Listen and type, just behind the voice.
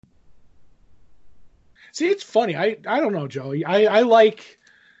See, it's funny. I don't know, Joey. I like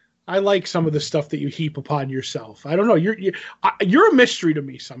some of the stuff that you heap upon yourself. I don't know. You're a mystery to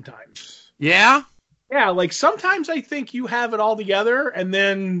me sometimes. Yeah? Yeah, like sometimes I think you have it all together, and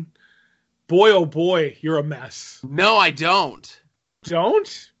then, boy, oh boy, you're a mess. No, I don't.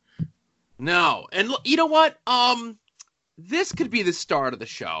 Don't? No. And you know what? This could be the start of the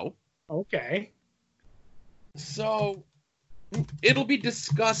show. Okay. So it'll be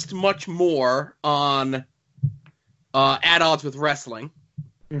discussed much more on At Odds with Wrestling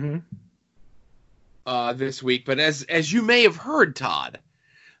this week. But as you may have heard, Todd,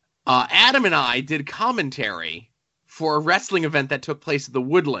 Adam and I did commentary for a wrestling event that took place at the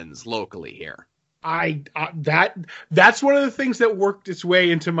Woodlands locally here. That's one of the things that worked its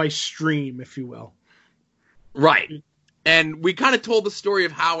way into my stream, if you will. Right. And we kind of told the story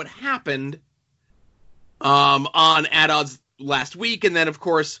of how it happened on At Odds last week, and then, of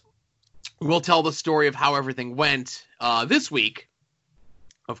course, we'll tell the story of how everything went this week,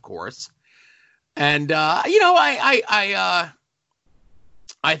 of course. And,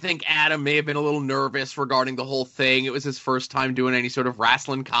 I think Adam may have been a little nervous regarding the whole thing. It was his first time doing any sort of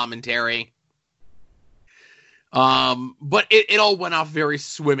wrestling commentary. But it all went off very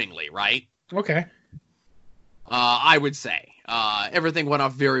swimmingly, right? Okay. I would say. Everything went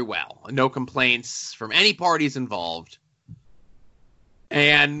off very well. No complaints from any parties involved.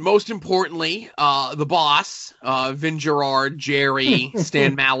 And most importantly, the boss, Vin Gerard, Jerry,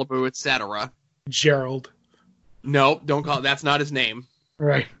 Stan Malibu, etc. Gerald. No, don't call it. That's not his name.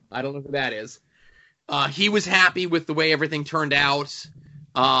 Right. I don't know who that is. He was happy with the way everything turned out.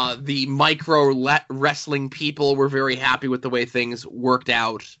 The micro wrestling people were very happy with the way things worked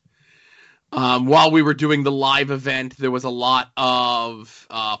out. While we were doing the live event, there was a lot of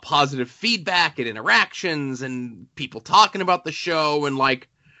positive feedback and interactions and people talking about the show. And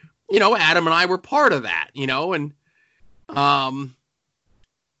Adam and I were part of that, and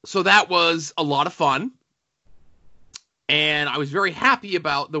so that was a lot of fun. And I was very happy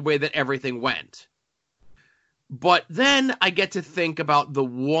about the way that everything went. But then I get to think about the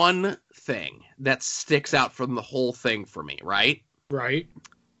one thing that sticks out from the whole thing for me, right? Right.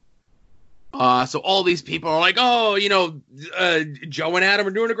 So all these people are like, oh, Joe and Adam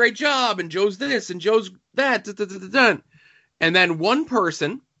are doing a great job, and Joe's this, and Joe's that, and then one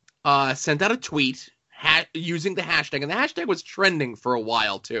person sent out a tweet using the hashtag, and the hashtag was trending for a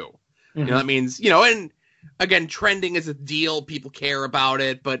while, too. Mm-hmm. That means, and again, trending is a deal, people care about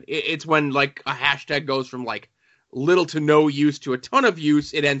it, but it's when, a hashtag goes from, little to no use to a ton of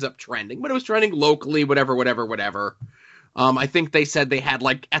use, it ends up trending. But it was trending locally, whatever. I think they said they had,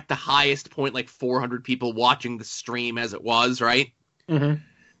 at the highest point, 400 people watching the stream as it was, right? Mm-hmm.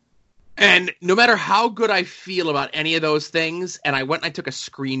 And no matter how good I feel about any of those things, and I went and I took a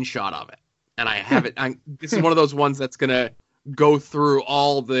screenshot of it, and I have it. This is one of those ones that's going to go through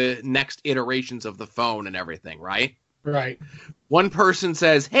all the next iterations of the phone and everything, right? Right. One person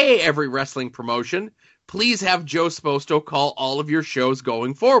says, hey, every wrestling promotion, please have Joe Sposto call all of your shows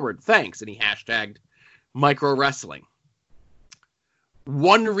going forward. Thanks. And he hashtagged micro wrestling.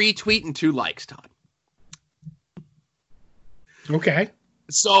 1 retweet and 2 likes, Todd. Okay.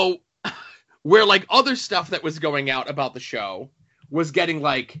 So, where other stuff that was going out about the show was getting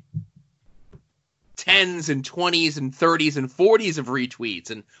 10s and 20s and 30s and 40s of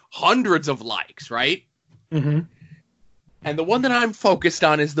retweets and hundreds of likes, right? Mm-hmm. And the one that I'm focused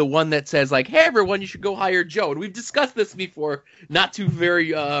on is the one that says, hey, everyone, you should go hire Joe. And we've discussed this before, not too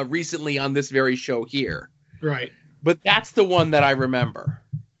very recently on this very show here. Right. But that's the one that I remember.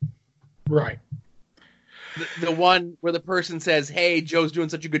 Right. The one where the person says, hey, Joe's doing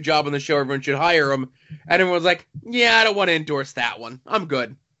such a good job on the show, everyone should hire him. And everyone's like, yeah, I don't want to endorse that one. I'm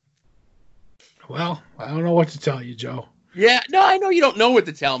good. Well, I don't know what to tell you, Joe. Yeah, no, I know you don't know what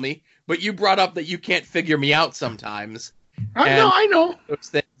to tell me, but you brought up that you can't figure me out sometimes. I know. Those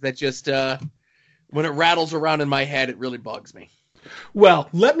things that just, when it rattles around in my head, it really bugs me. Well,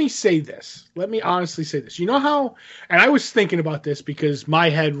 let me say this. Let me honestly say this. You know how, and I was thinking about this because my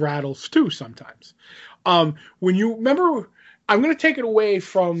head rattles too sometimes. When you remember, I'm going to take it away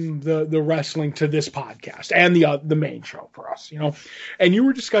from the wrestling to this podcast and the main show for us, and you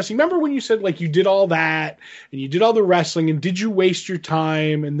were discussing, remember when you said you did all that and you did all the wrestling and did you waste your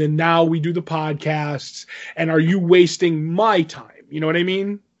time? And then now we do the podcasts and are you wasting my time? You know what I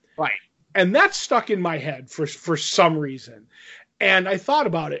mean? Right. And that's stuck in my head for some reason. And I thought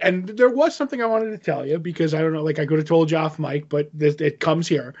about it, and there was something I wanted to tell you because I don't know, I could have told you off mic, but it comes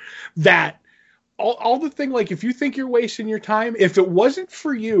here that all the thing, if you think you're wasting your time, if it wasn't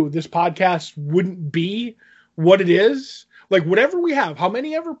for you, this podcast wouldn't be what it is. Whatever we have, how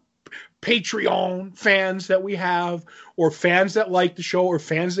many ever Patreon fans that we have, or fans that like the show, or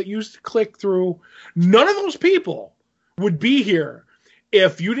fans that use the click through, none of those people would be here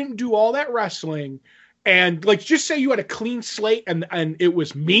if you didn't do all that wrestling. And like, just say you had a clean slate and it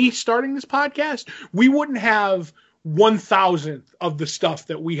was me starting this podcast, we wouldn't have 1,000th of the stuff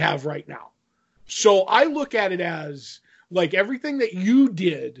that we have right now. So I look at it as like everything that you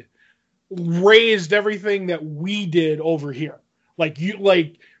did raised everything that we did over here. Like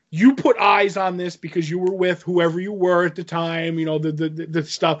you put eyes on this because you were with whoever you were at the time, you know, the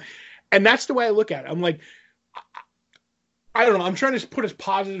stuff. And that's the way I look at it. I'm like, I don't know. I'm trying to put a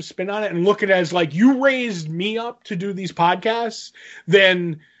positive spin on it and look at it as like, you raised me up to do these podcasts,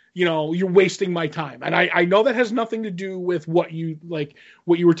 then, you know, you're wasting my time. And I know that has nothing to do with what you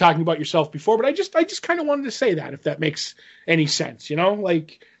were talking about yourself before, but I just kind of wanted to say that, if that makes any sense, you know,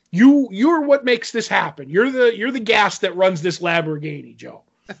 like you're what makes this happen. You're the gas that runs this Lamborghini, Joe.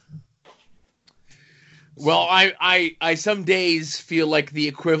 Well, I some days feel like the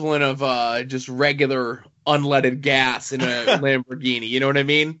equivalent of just regular unleaded gas in a Lamborghini. You know what I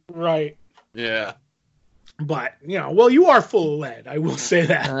mean? Right. Yeah. But, you know, well, you are full of lead. I will say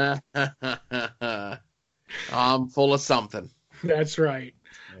that. I'm full of something. That's right.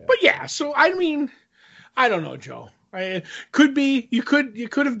 Yeah. But yeah, so I mean, I don't know, Joe. Could be you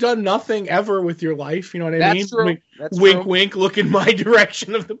could have done nothing ever with your life. You know what I mean? True. That's wink, true. Wink. Look in my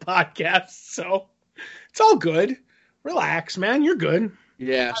direction of the podcast. So it's all good. Relax, man. You're good.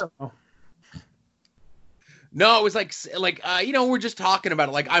 Yeah. I don't know. No, it was like you know, we're just talking about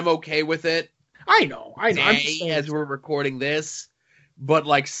it. Like, I'm okay with it. I know. As we're recording this, but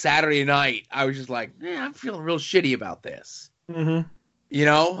like Saturday night, I was just like, I'm feeling real shitty about this. Mm-hmm. You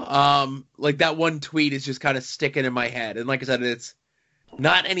know, like that one tweet is just kind of sticking in my head, and like I said, it's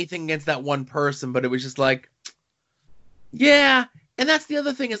not anything against that one person, but it was just like, yeah. And that's the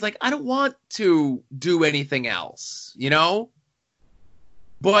other thing is like, I don't want to do anything else, you know.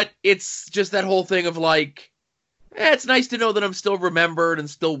 But it's just that whole thing of like, it's nice to know that I'm still remembered and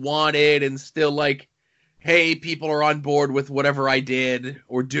still wanted and still like, hey, people are on board with whatever I did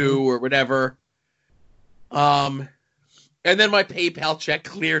or do or whatever. And then my PayPal check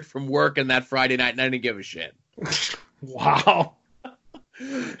cleared from work on that Friday night and I didn't give a shit. Wow.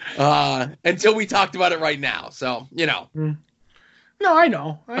 Until we talked about it right now. So, you know. No, I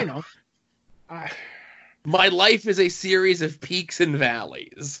know. My life is a series of peaks and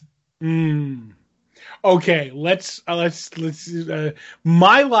valleys. Okay, let's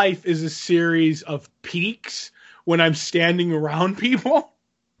my life is a series of peaks when I'm standing around people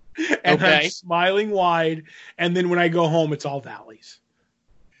and I'm smiling wide, and then when I go home it's all valleys.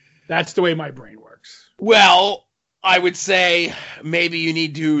 That's the way my brain works. Well, I would say maybe you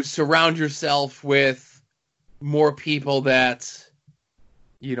need to surround yourself with more people that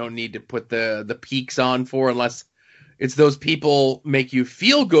you don't need to put the peaks on for, unless it's those people make you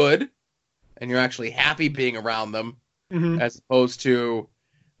feel good and you're actually happy being around them, as opposed to,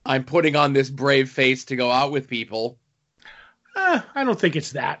 I'm putting on this brave face to go out with people. I don't think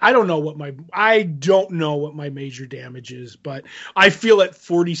it's that. I don't know what my major damage is, but I feel at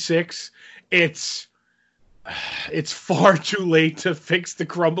 46, it's far too late to fix the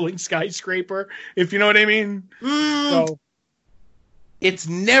crumbling skyscraper, if you know what I mean. So it's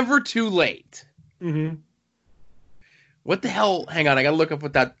never too late. Mm-hmm. What the hell? Hang on, I gotta look up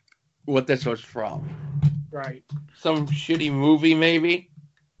what this was from. Right. Some shitty movie, maybe?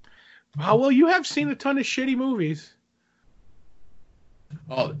 Oh, well, you have seen a ton of shitty movies.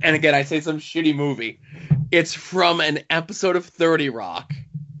 Oh, and again, I say some shitty movie. It's from an episode of 30 Rock.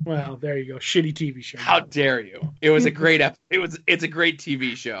 Well, there you go. Shitty TV show. How dare you? It was a great it's a great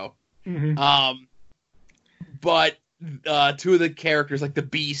TV show. Mm-hmm. But two of the characters, like the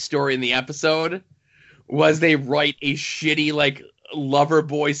B story in the episode, was they write a shitty, like,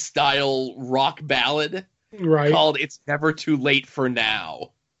 Loverboy style rock ballad, right, called "It's Never Too Late for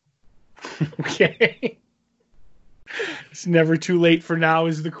Now." Okay. It's never too late for now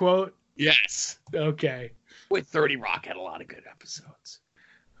is the quote. Yes. Okay. With 30 Rock had a lot of good episodes.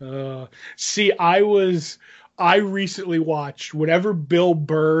 See, I recently watched whatever Bill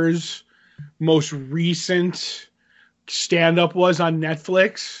Burr's most recent stand-up was on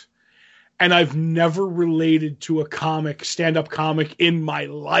Netflix. And I've never related to a stand-up comic in my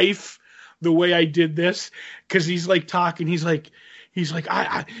life the way I did this. Cause he's like talking, he's like,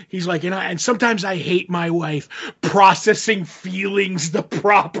 and sometimes I hate my wife processing feelings the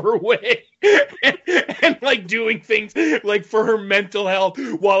proper way and like doing things like for her mental health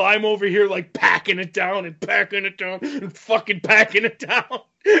while I'm over here like packing it down and fucking packing it down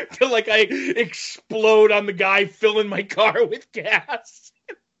till like I explode on the guy filling my car with gas.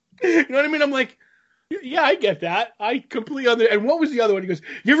 You know what I mean? I'm like, yeah, I get that. I completely And what was the other one? He goes,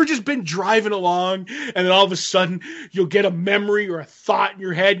 you ever just been driving along and then all of a sudden you'll get a memory or a thought in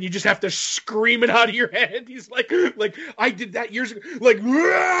your head and you just have to scream it out of your head? He's like I did that years ago. Like,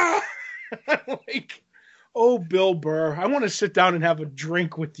 I'm like, oh, Bill Burr, I want to sit down and have a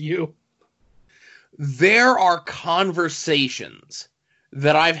drink with you. There are conversations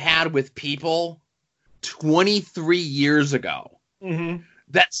that I've had with people 23 years ago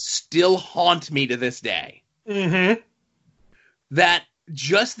that still haunt me to this day. That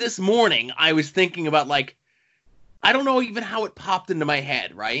just this morning I was thinking about, like, I don't know even how it popped into my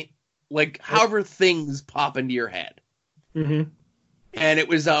head, right? Like, however things pop into your head. And it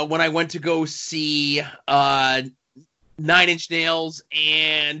was when I went to go see Nine Inch Nails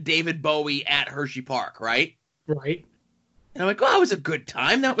and David Bowie at Hershey Park, right? Right. And I'm like, oh, that was a good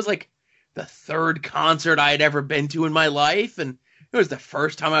time. That was like the third concert I had ever been to in my life. And it was the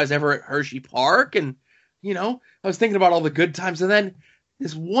first time I was ever at Hershey Park. And, you know, I was thinking about all the good times. And then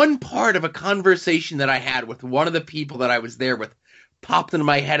this one part of a conversation that I had with one of the people that I was there with popped into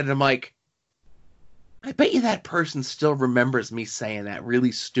my head. And I'm like, I bet you that person still remembers me saying that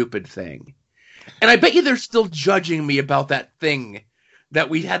really stupid thing. And I bet you they're still judging me about that thing that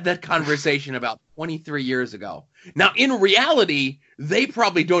we had that conversation about 23 years ago. Now, in reality, they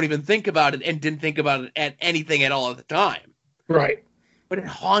probably don't even think about it and didn't think about it at anything at all at the time. Right. But it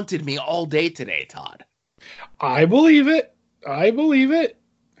haunted me all day today, Todd. I believe it. I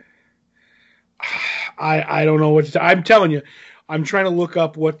don't know what to I'm telling you, I'm trying to look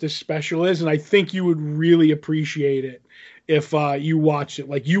up what this special is, and I think you would really appreciate it if you watched it.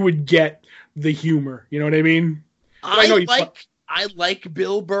 Like, you would get the humor. You know what I mean? I like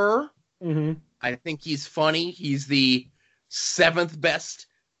Bill Burr. I think he's funny. He's the 7th best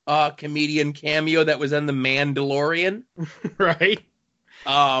comedian cameo that was in The Mandalorian. Right.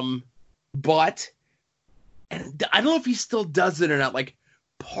 But, and I don't know if he still does it or not. Like,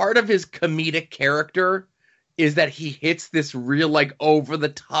 part of his comedic character is that he hits this real, like,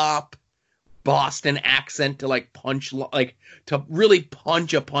 over-the-top Boston accent to, like, to really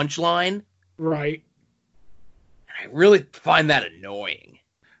punch a punchline. Right. I really find that annoying.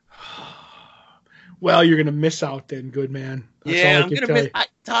 Well, you're going to miss out then, good man. That's I'm going to miss...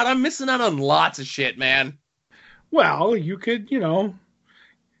 Todd, I'm missing out on lots of shit, man. Well, you could, you know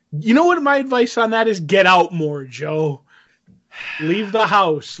what my advice on that is? Get out more, Joe. Leave the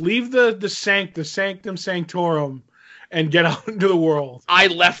house. Leave the sanctum sanctorum and get out into the world. I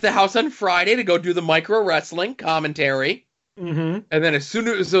left the house on Friday to go do the micro wrestling commentary. And then as soon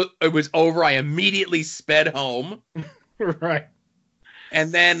as it was over, I immediately sped home. Right.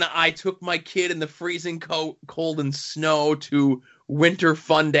 And then I took my kid in the freezing cold and snow to Winter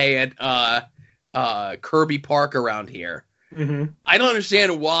Fun Day at Kirby Park around here. I don't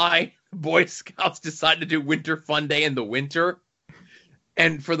understand why Boy Scouts decided to do Winter Fun Day in the winter.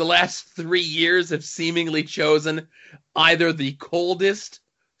 And for the last 3 years have seemingly chosen either the coldest,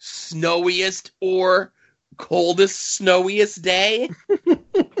 snowiest, or coldest, snowiest day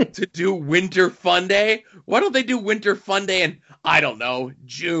to do Winter Fun Day. Why don't they do Winter Fun Day in, I don't know,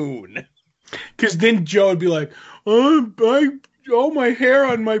 June? Because then Joe would be like, oh, my hair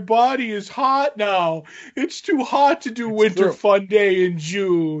on my body is hot now. It's too hot to do Winter Fun Day in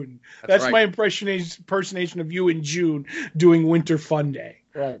June. That's right. My impersonation of you in June doing Winter Fun Day.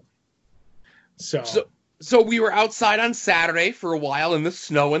 Right. So we were outside on Saturday for a while in the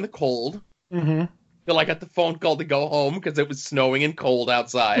snow and the cold. Till I got the phone call to go home because it was snowing and cold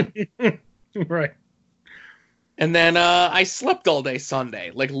outside. Right. And then I slept all day Sunday.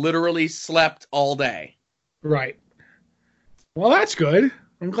 Like, literally slept all day. Right. Well, that's good.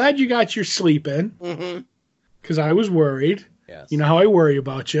 I'm glad you got your sleep in. Because I was worried. Yes. You know how I worry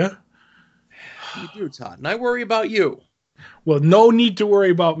about you. You do, Todd. And I worry about you. Well, no need to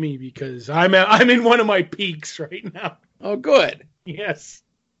worry about me because I'm in one of my peaks right now. Oh, good. Yes.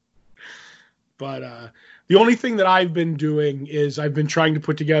 But the only thing that I've been doing is I've been trying to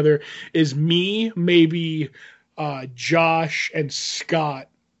put together is me, maybe Josh, and Scott.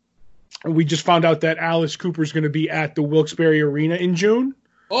 We just found out that Alice Cooper is going to be at the Wilkes-Barre Arena in June.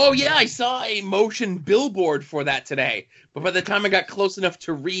 Oh, yeah, I saw a motion billboard for that today. But by the time I got close enough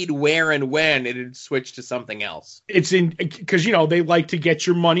to read where and when, it had switched to something else. It's in, because, you know, they like to get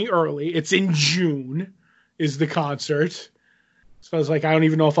your money early. It's in June is the concert. So I was like, I don't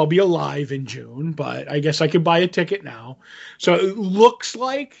even know if I'll be alive in June, but I guess I could buy a ticket now. So it looks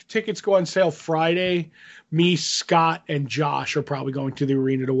like tickets go on sale Friday. Me, Scott, and Josh are probably going to the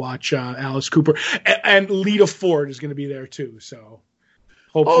arena to watch Alice Cooper. And Lita Ford is going to be there too. So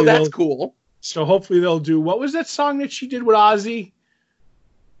hopefully that's cool. So hopefully they'll do, what was that song that she did with Ozzy?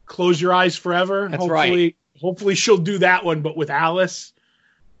 Close Your Eyes Forever. That's right. Hopefully she'll do that one, but with Alice.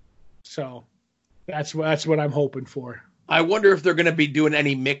 So that's what I'm hoping for. I wonder if they're going to be doing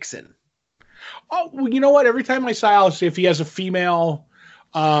any mixing. Oh, well, you know what? Every time I saw Alice, if he has a female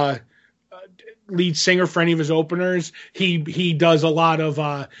lead singer for any of his openers, he does a lot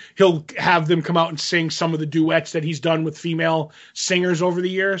of he'll have them come out and sing some of the duets that he's done with female singers over the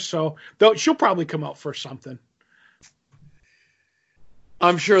years. So she'll probably come out for something.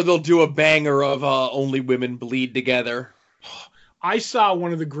 I'm sure they'll do a banger of Only Women Bleed Together. I saw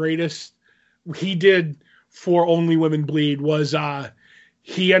one of the greatest he did for Only Women Bleed was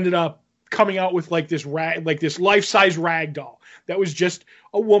he ended up coming out with like this life-size rag doll that was just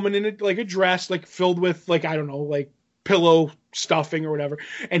a woman in a dress like filled with like, I don't know, like pillow stuffing or whatever.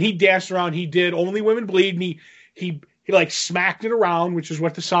 And he danced around. He did Only Women Bleed, and he like smacked it around, which is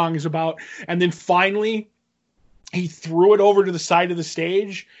what the song is about. And then finally he threw it over to the side of the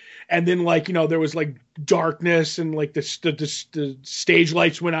stage. And then, like, you know, there was like darkness and like the stage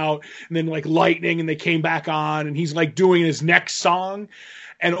lights went out, and then like lightning, and they came back on, and he's like doing his next song.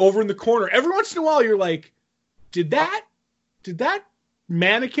 And over in the corner, every once in a while, you're like, did that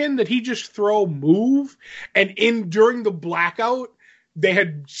mannequin that he just throw move? And during the blackout, they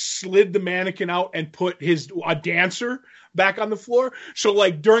had slid the mannequin out and put a dancer back on the floor. So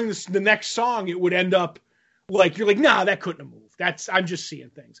like during the next song, it would end up like, you're like, nah, that couldn't have moved. I'm just seeing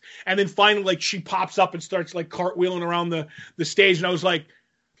things. And then finally, like, she pops up and starts like cartwheeling around the stage. And I was like,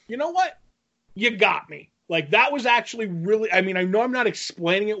 you know what? You got me. Like, that was actually really, I mean, I know I'm not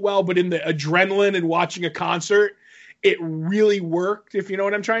explaining it well, but in the adrenaline and watching a concert, it really worked, if you know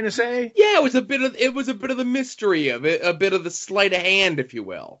what I'm trying to say. Yeah, it was a bit of the mystery of it, a bit of the sleight of hand, if you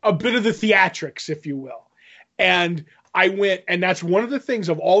will. A bit of the theatrics, if you will. And I went, and that's one of the things,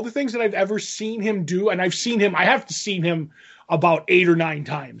 of all the things that I've ever seen him do, and I have seen him about 8 or 9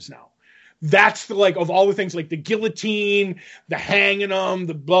 times now. That's of all the things, like the guillotine, the hanging them,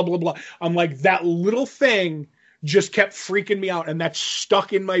 the blah, blah, blah. I'm like, that little thing just kept freaking me out, and that's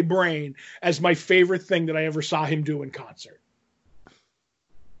stuck in my brain as my favorite thing that I ever saw him do in concert.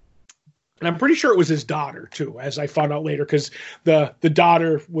 And I'm pretty sure it was his daughter, too, as I found out later, because the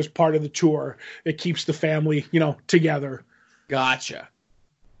daughter was part of the tour. It keeps the family, you know, together. Gotcha.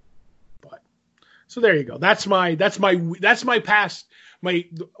 So there you go. That's my past.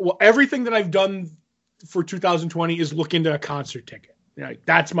 Everything that I've done for 2020 is look into a concert ticket. You know,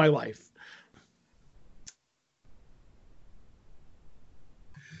 that's my life.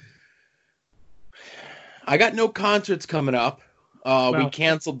 I got no concerts coming up. We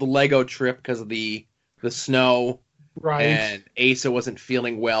canceled the Lego trip because of the snow. Right. And Asa wasn't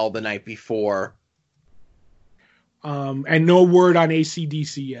feeling well the night before. And no word on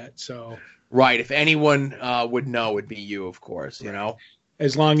AC/DC yet, so. Right. If anyone would know, it'd be you, of course, you know?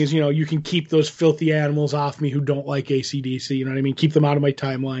 As long as, you know, you can keep those filthy animals off me who don't like AC/DC, you know what I mean? Keep them out of my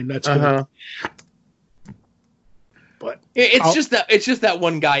timeline. That's good. But it's just that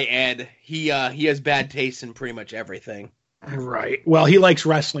one guy, Ed. He has bad taste in pretty much everything. Right. Well, he likes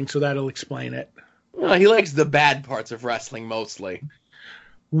wrestling, so that'll explain it. Well, he likes the bad parts of wrestling mostly.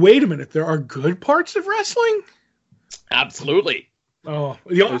 Wait a minute. There are good parts of wrestling? Absolutely. Oh,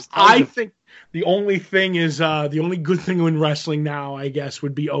 I think the only thing is the only good thing in wrestling now, I guess,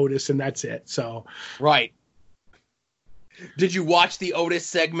 would be Otis, and that's it. So right. Did you watch the Otis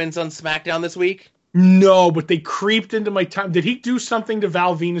segments on SmackDown this week? No, but they creeped into my time. Did he do something to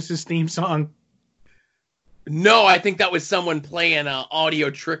Val Venus's theme song? No, I think that was someone playing audio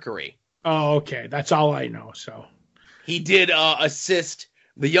trickery. Oh, okay. That's all I know. So he did assist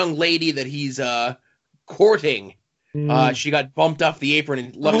the young lady that he's courting. She got bumped off the apron,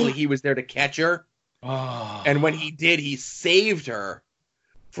 and luckily he was there to catch her. Oh. And when he did, he saved her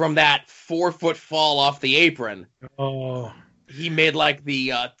from that 4-foot fall off the apron. Oh. He made like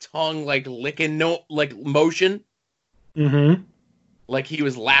the tongue like licking motion. Mm-hmm. Like he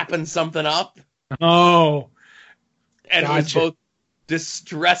was lapping something up. Oh. And It was both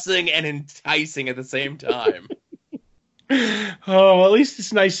distressing and enticing at the same time. Oh, at least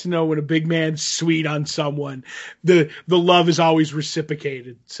it's nice to know when a big man's sweet on someone, the love is always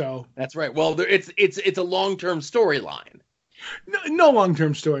reciprocated. So that's right. Well, it's a long-term storyline. No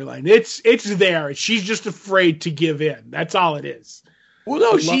long-term storyline. It's there. She's just afraid to give in. That's all it is. Well,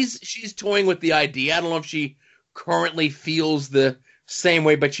 no, she's toying with the idea. I don't know if she currently feels the same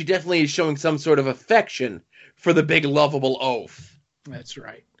way, but she definitely is showing some sort of affection for the big lovable oaf. That's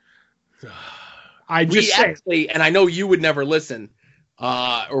right. Actually, and I know you would never listen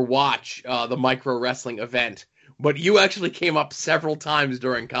or watch the micro wrestling event, but you actually came up several times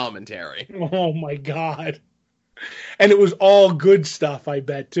during commentary. Oh my God. And it was all good stuff, I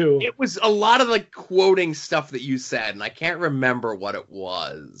bet, too. It was a lot of like quoting stuff that you said, and I can't remember what it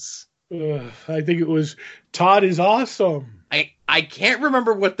was. I think it was Todd is awesome. I can't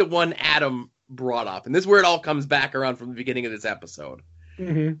remember what the one Adam brought up, and this is where it all comes back around from the beginning of this episode.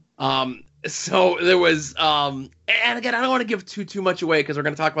 Mm-hmm. So there was, and again, I don't want to give too much away because we're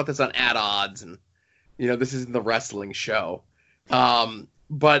going to talk about this on At Odds, and this isn't the wrestling show.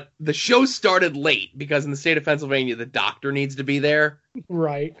 But the show started late because in the state of Pennsylvania, the doctor needs to be there.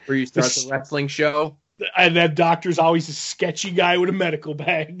 Right. Where you start the wrestling show. And that doctor's always a sketchy guy with a medical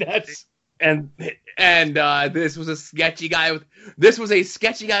bag. This was a sketchy guy with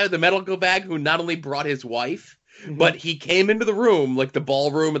a medical bag who not only brought his wife, but he came into the room, like the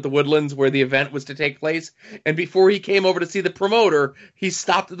ballroom at the Woodlands where the event was to take place, and before he came over to see the promoter, he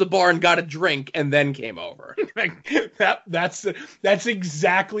stopped at the bar and got a drink and then came over. That's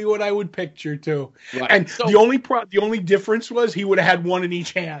exactly what I would picture too. Right. And so, the only difference was he would have had one in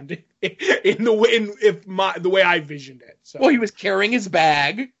each hand the way I visioned it. So. Well, he was carrying his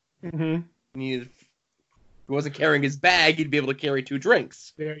bag. Mm-hmm. If he wasn't carrying his bag, he'd be able to carry 2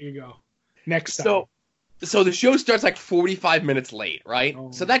 drinks. There you go. Next time. So the show starts like 45 minutes late, right?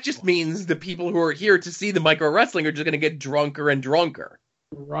 Oh, so that just means the people who are here to see the micro wrestling are just going to get drunker and drunker.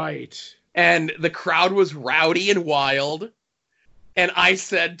 Right. And the crowd was rowdy and wild. And I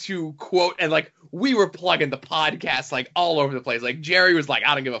said to quote, and like we were plugging the podcast like all over the place. Like Jerry was like,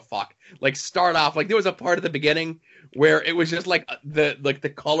 I don't give a fuck. Like start off, like there was a part at the beginning where it was just like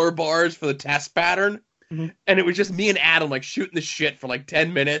the color bars for the test pattern. Mm-hmm. And it was just me and Adam like shooting the shit for like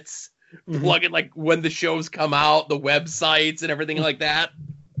 10 minutes. Mm-hmm. Plugging like when the shows come out, the websites and everything like that.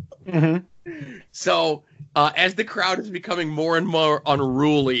 Mm-hmm. So as the crowd is becoming more and more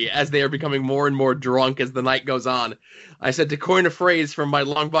unruly, as they are becoming more and more drunk as the night goes on, I said to coin a phrase from my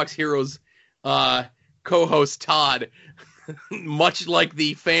Longbox Heroes co-host Todd, much like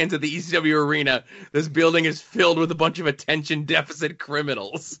the fans of the ECW arena, this building is filled with a bunch of attention deficit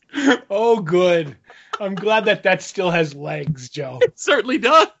criminals. Oh, good. I'm glad that still has legs, Joe. It certainly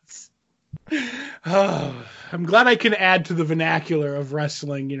does. Oh, I'm glad I can add to the vernacular of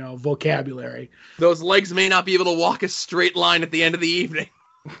wrestling, vocabulary. Those legs may not be able to walk a straight line at the end of the evening.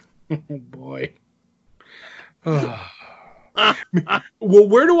 Oh, boy. Oh. Well,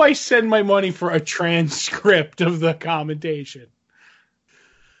 where do I send my money for a transcript of the commentation?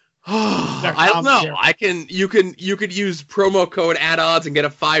 I don't know. You could use promo code ADODS and get a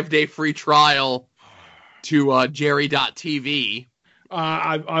 5-day free trial to Jerry.tv.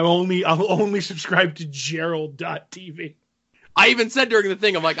 I'll only subscribe to Gerald.tv. I even said during the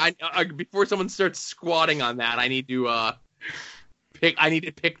thing, I'm like, I before someone starts squatting on that, I need to pick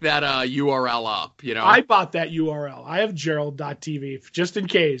that URL up. I bought that URL. I have Gerald.tv just in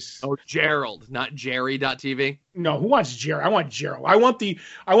case. Oh, Gerald, not Jerry.tv. No, who wants Jerry? I want Gerald. I want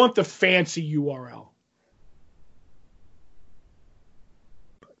the fancy URL.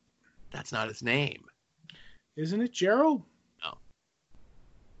 That's not his name. Isn't it Gerald? No.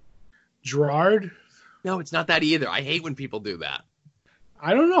 Gerard? No, it's not that either. I hate when people do that.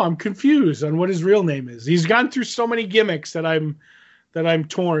 I don't know. I'm confused on what his real name is. He's gone through so many gimmicks that I'm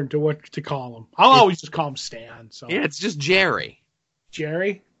torn to what to call him. I'll always just call him Stan. So yeah, it's just Jerry.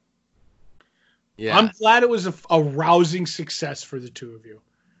 Jerry? Yeah. I'm glad it was a rousing success for the two of you.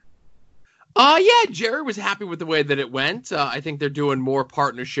 Yeah, Jerry was happy with the way that it went. I think they're doing more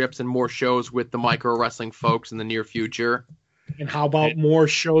partnerships and more shows with the micro wrestling folks in the near future. And how about more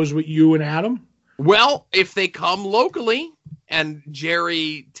shows with you and Adam? Well, if they come locally and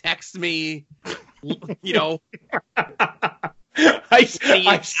Jerry texts me, I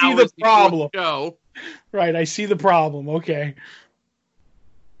see the problem. Right, I see the problem. Okay.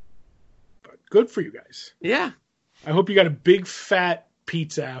 Good for you guys. Yeah. I hope you got a big fat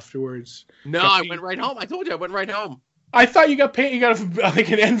pizza afterwards. No, I went right home. I told you I went right home. I thought you got paid. You got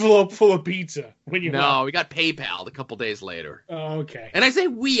like an envelope full of pizza when you. No, we got PayPal a couple days later. Oh, okay. And I say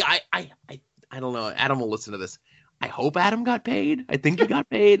we. I don't know. Adam will listen to this. I hope Adam got paid. I think he got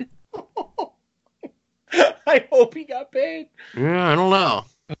paid. I hope he got paid. Yeah, I don't know.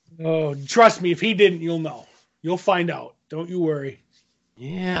 Oh, trust me, if he didn't, you'll know. You'll find out. Don't you worry.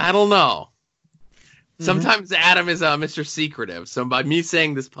 Yeah, I don't know. Sometimes Adam is Mr. Secretive, so by me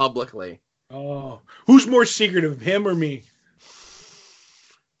saying this publicly. Oh, who's more secretive, him or me?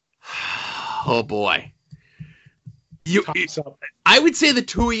 Oh boy, I would say the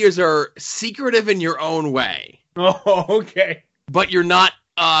two of you are secretive in your own way. Oh, okay. But you're not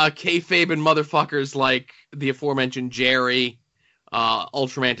kayfabe and motherfuckers like the aforementioned Jerry,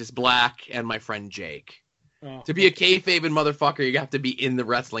 Ultramantis Black, and my friend Jake. Oh. To be a kayfabe and motherfucker, you have to be in the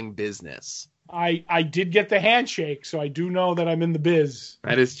wrestling business. I did get the handshake, so I do know that I'm in the biz.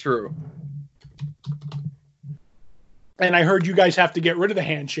 That is true. And I heard you guys have to get rid of the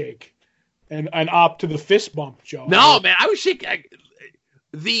handshake and opt to the fist bump, Joe. No, man, I was shaking.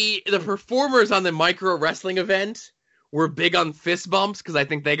 The performers on the Micro Wrestling event were big on fist bumps because I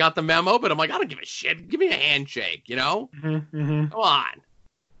think they got the memo, but I'm like, I don't give a shit. Give me a handshake, you know? Mm-hmm. Come on.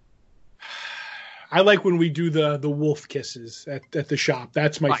 I like when we do the wolf kisses at the shop.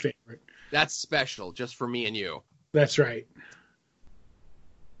 That's my favorite. That's special, just for me and you. That's right.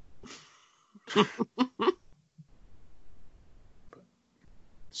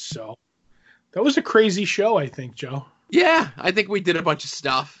 So, that was a crazy show, I think, Joe. Yeah, I think we did a bunch of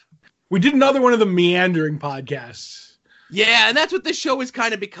stuff. We did another one of the meandering podcasts. Yeah, and that's what this show has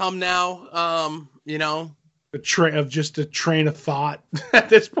kind of become now. You know, A train of thought at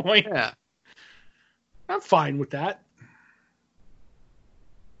this point. Yeah. I'm fine with that.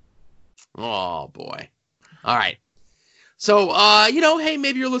 Oh boy. All right. So, hey,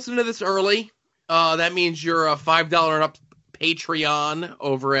 maybe you're listening to this early. That means you're a $5 and up Patreon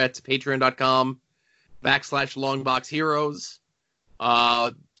over at patreon.com/longboxheroes.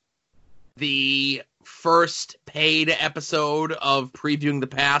 The first paid episode of Previewing the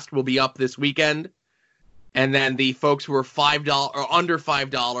Past will be up this weekend. And then the folks who are $5 or under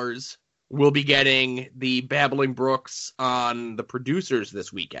 $5 will be getting the Babbling Brooks on the producers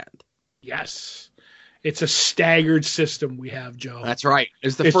this weekend. Yes. It's a staggered system we have, Joe. That's right.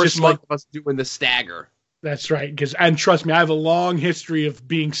 It's the first month of us doing the stagger. That's right. And trust me, I have a long history of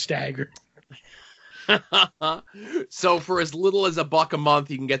being staggered. So for as little as $1 a month,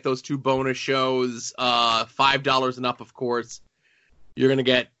 you can get those 2 bonus shows. $5 and up, of course. You're going to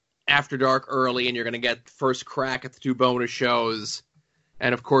get After Dark early, and you're going to get first crack at the 2 bonus shows.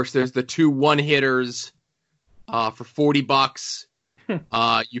 And of course, there's the 2 one-hitters for $40.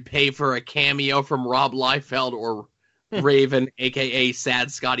 You pay for a cameo from Rob Liefeld or Raven, a.k.a. Sad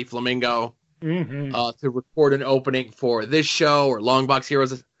Scotty Flamingo, to record an opening for this show or Longbox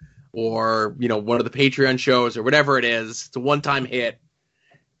Heroes or, one of the Patreon shows or whatever it is. It's a one-time hit.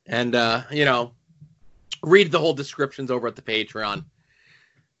 And, read the whole descriptions over at the Patreon.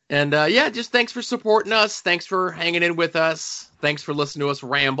 And, just thanks for supporting us. Thanks for hanging in with us. Thanks for listening to us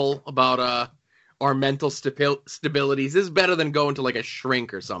ramble about our mental stabilities. This is better than going to like a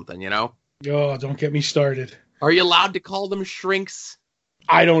shrink or something, Oh, don't get me started. Are you allowed to call them shrinks?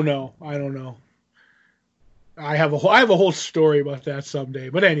 I don't know. I have a whole story about that someday.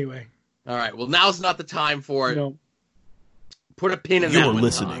 But anyway. All right. Well, now's not the time for it. Put a pin in that. You're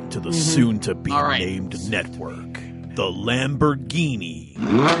listening to the soon-to-be named network, the Lamborghini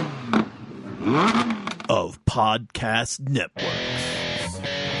of Podcast Network.